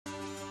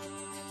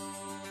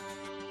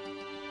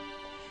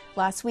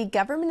Last week,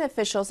 government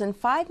officials and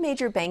 5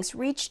 major banks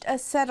reached a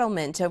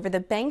settlement over the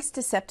bank's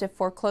deceptive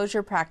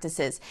foreclosure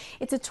practices.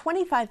 It's a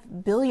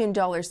 $25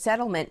 billion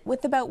settlement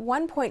with about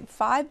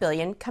 $1.5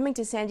 billion coming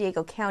to San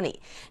Diego County.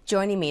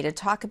 Joining me to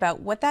talk about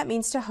what that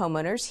means to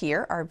homeowners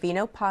here are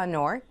Vino,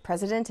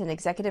 President and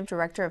Executive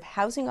Director of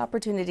Housing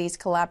Opportunities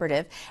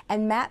Collaborative,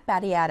 and Matt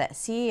Battiata,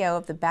 CEO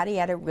of the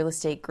Battiata Real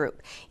Estate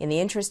Group. In the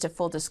interest of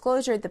full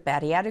disclosure, the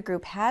Battiata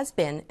Group has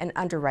been an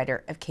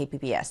underwriter of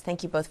KPBS.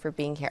 Thank you both for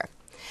being here.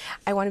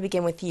 I want to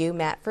begin with you,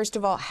 Matt. First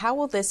of all, how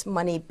will this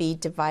money be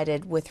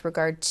divided with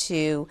regard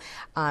to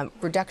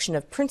reduction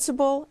of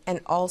principal and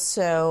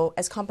also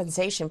as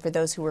compensation for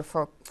those who were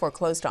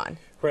foreclosed on?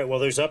 Right. Well,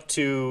 there's up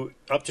to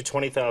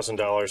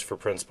 $20,000 for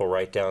principal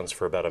write-downs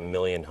for about 1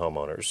 million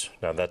homeowners.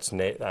 Now, that's on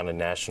a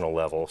national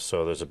level.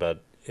 So there's about,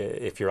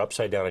 if you're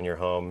upside down in your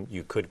home,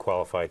 you could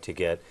qualify to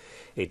get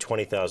a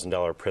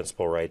 $20,000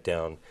 principal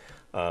write-down.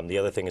 The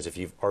other thing is if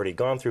you've already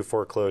gone through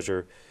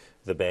foreclosure,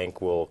 the bank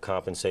will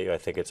compensate you, I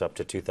think it's up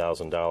to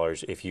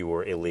 $2,000 if you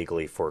were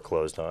illegally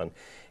foreclosed on.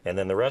 And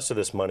then the rest of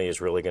this money is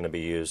really going to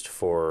be used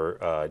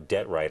for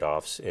debt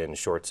write-offs in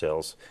short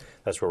sales.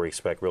 That's where we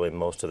expect really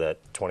most of that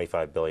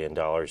 $25 billion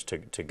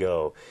to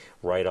go,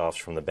 write-offs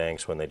from the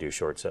banks when they do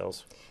short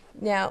sales.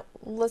 Now,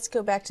 let's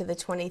go back to the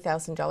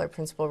 $20,000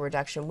 principal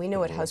reduction. We know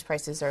what house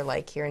prices are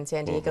like here in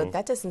San Diego.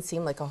 That doesn't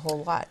seem like a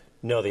whole lot.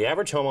 No, the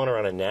average homeowner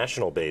on a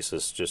national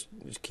basis, just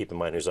keep in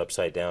mind who's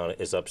upside down,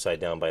 is upside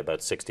down by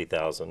about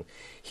 $60,000.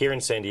 Here in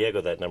San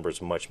Diego, that number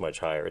is much, much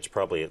higher. It's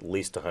probably at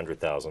least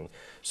 $100,000.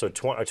 So a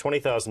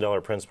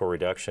 $20,000 principal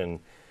reduction,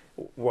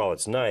 while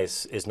it's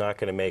nice, is not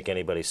going to make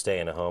anybody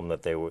stay in a home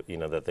that they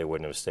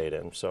wouldn't have stayed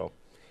in. So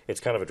it's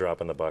kind of a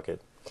drop in the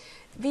bucket.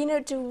 Vino,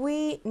 do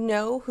we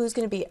know who's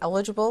going to be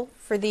eligible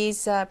for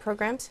these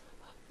programs?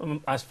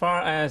 As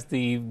far as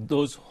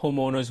those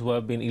homeowners who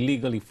have been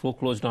illegally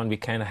foreclosed on, we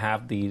kind of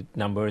have the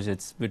numbers.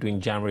 It's between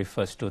January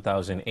 1st,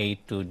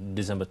 2008 to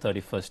December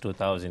 31st,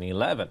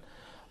 2011.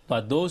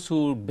 But those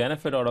who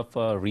benefit out of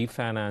a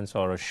refinance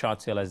or a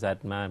short sale, as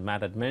that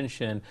Matt had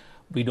mentioned,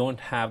 we don't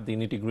have the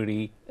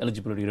nitty-gritty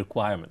eligibility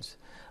requirements.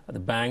 The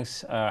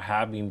banks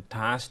have been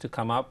tasked to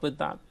come up with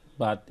that,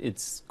 but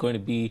it's going to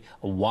be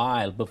a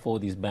while before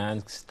these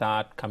banks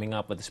start coming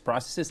up with these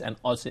processes and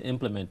also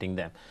implementing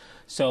them.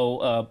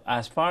 So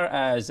as far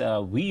as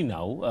we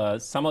know,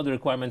 some of the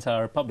requirements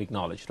are public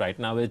knowledge. Right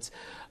now, it's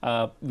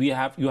you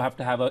have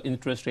to have an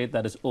interest rate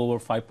that is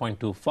over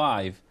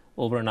 5.25,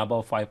 over and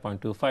above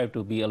 5.25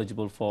 to be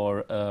eligible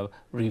for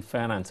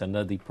refinance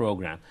under the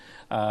program.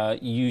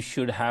 You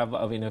should have,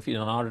 in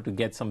order to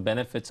get some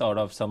benefits out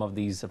of some of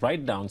these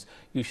write-downs,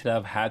 you should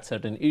have had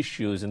certain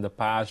issues in the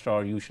past,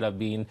 or you should have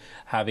been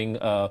having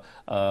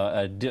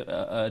a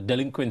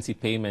delinquency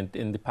payment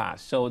in the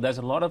past. So there's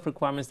a lot of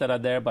requirements that are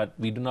there, but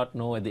we do not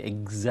know the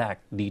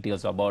exact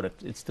details about it.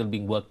 It's still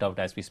being worked out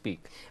as we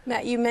speak.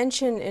 Matt, you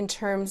mentioned in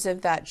terms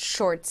of that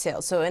short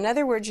sale. So in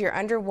other words, you're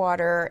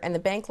underwater and the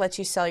bank lets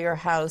you sell your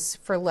house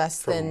for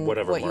less than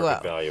whatever what you owe.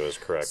 Market value is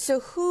correct.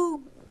 So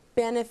who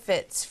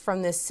benefits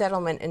from this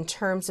settlement in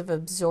terms of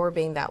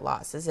absorbing that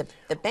loss? Is it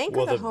the bank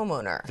or the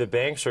homeowner? The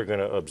banks are going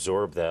to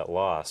absorb that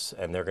loss,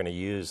 and they're going to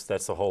use,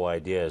 that's the whole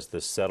idea, is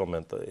this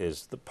settlement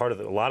is the part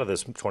of a lot of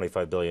this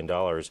 $25 billion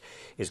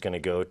is going to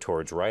go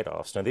towards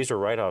write-offs. Now, these are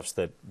write-offs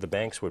that the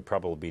banks would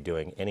probably be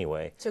doing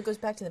anyway. So it goes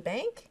back to the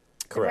bank?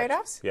 Correct.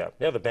 Write-offs? Yeah,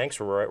 the banks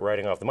are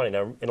writing off the money.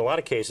 Now, in a lot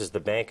of cases, the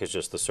bank is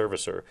just the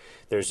servicer.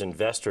 There's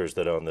investors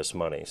that own this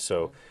money.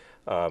 So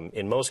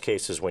in most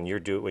cases, when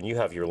you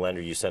have your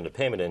lender you send a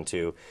payment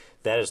into,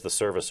 that is the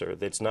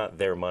servicer. It's not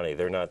their money.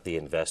 They're not the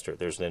investor.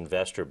 There's an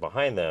investor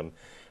behind them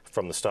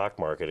from the stock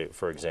market,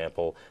 for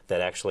example,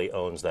 that actually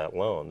owns that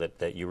loan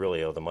that you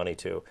really owe the money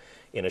to.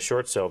 In a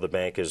short sale, the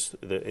bank is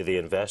the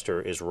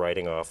investor is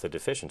writing off the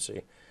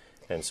deficiency,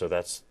 and so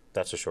that's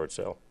a short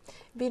sale.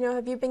 Vino,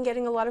 have you been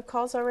getting a lot of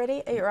calls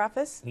already at your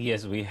office?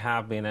 Yes, we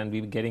have been, and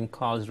we've been getting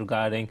calls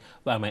regarding,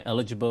 well, am I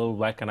eligible?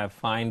 Where can I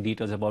find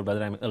details about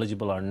whether I'm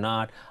eligible or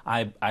not?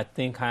 I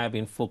think I have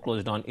been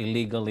foreclosed on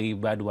illegally.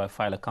 Where do I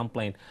file a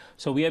complaint?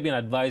 So we have been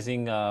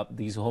advising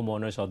these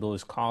homeowners or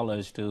those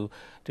callers to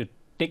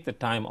take the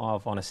time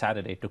off on a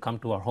Saturday to come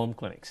to our home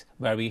clinics,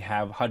 where we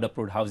have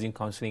HUD-approved housing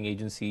counseling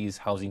agencies,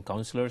 housing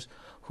counselors,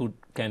 who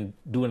can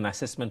do an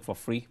assessment for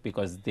free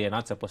because they are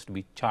not supposed to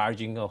be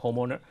charging a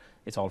homeowner.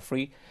 It's all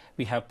free.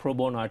 We have pro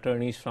bono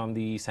attorneys from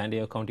the San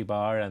Diego County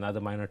Bar and other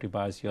minority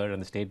bars here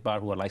and the State Bar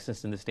who are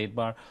licensed in the State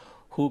Bar,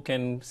 who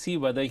can see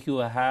whether you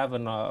have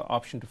an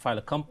option to file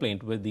a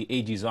complaint with the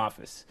AG's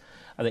office.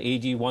 The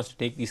AG wants to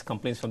take these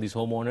complaints from these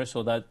homeowners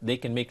so that they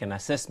can make an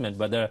assessment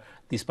whether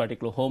these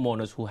particular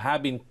homeowners who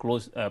have been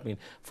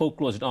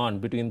foreclosed on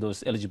between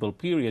those eligible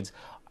periods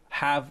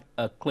have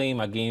a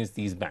claim against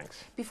these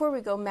banks. Before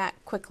we go, Matt,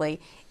 quickly,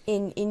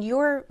 in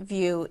your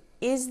view,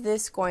 is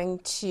this going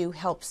to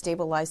help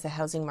stabilize the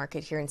housing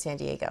market here in San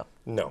Diego?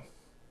 No,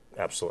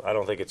 absolutely. I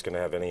don't think it's going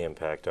to have any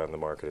impact on the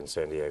market in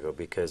San Diego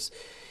because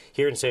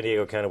here in San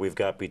Diego County, we've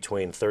got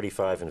between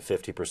 35 and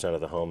 50%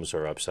 of the homes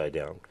are upside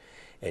down.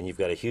 and you've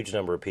got a huge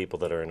number of people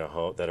that are in a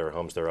home that are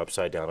homes that are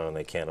upside down on and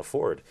they can't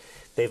afford.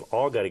 They've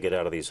all got to get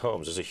out of these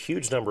homes. There's a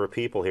huge number of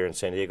people here in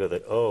San Diego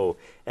that owe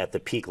at the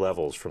peak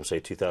levels from, say,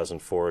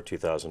 2004,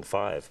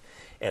 2005.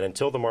 And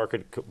until the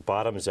market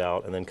bottoms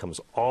out and then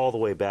comes all the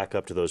way back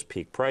up to those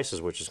peak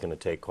prices, which is going to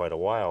take quite a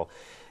while,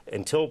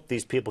 until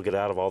these people get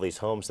out of all these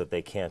homes that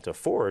they can't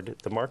afford,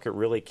 the market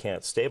really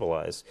can't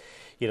stabilize.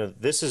 You know,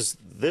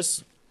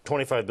 this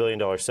 $25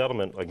 billion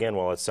settlement, again,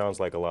 while it sounds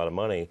like a lot of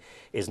money,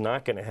 is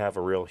not going to have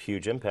a real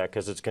huge impact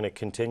because it's going to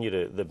continue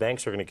to, the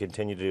banks are going to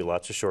continue to do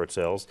lots of short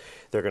sales.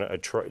 They're going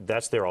to,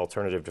 that's their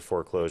alternative to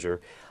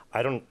foreclosure.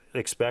 I don't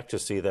expect to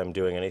see them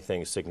doing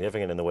anything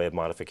significant in the way of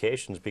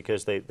modifications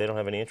because they don't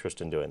have any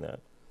interest in doing that.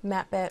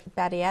 Matt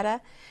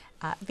Battiata,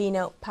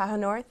 Vino,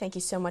 Pajanor, thank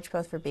you so much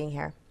both for being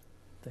here.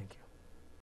 Thank you.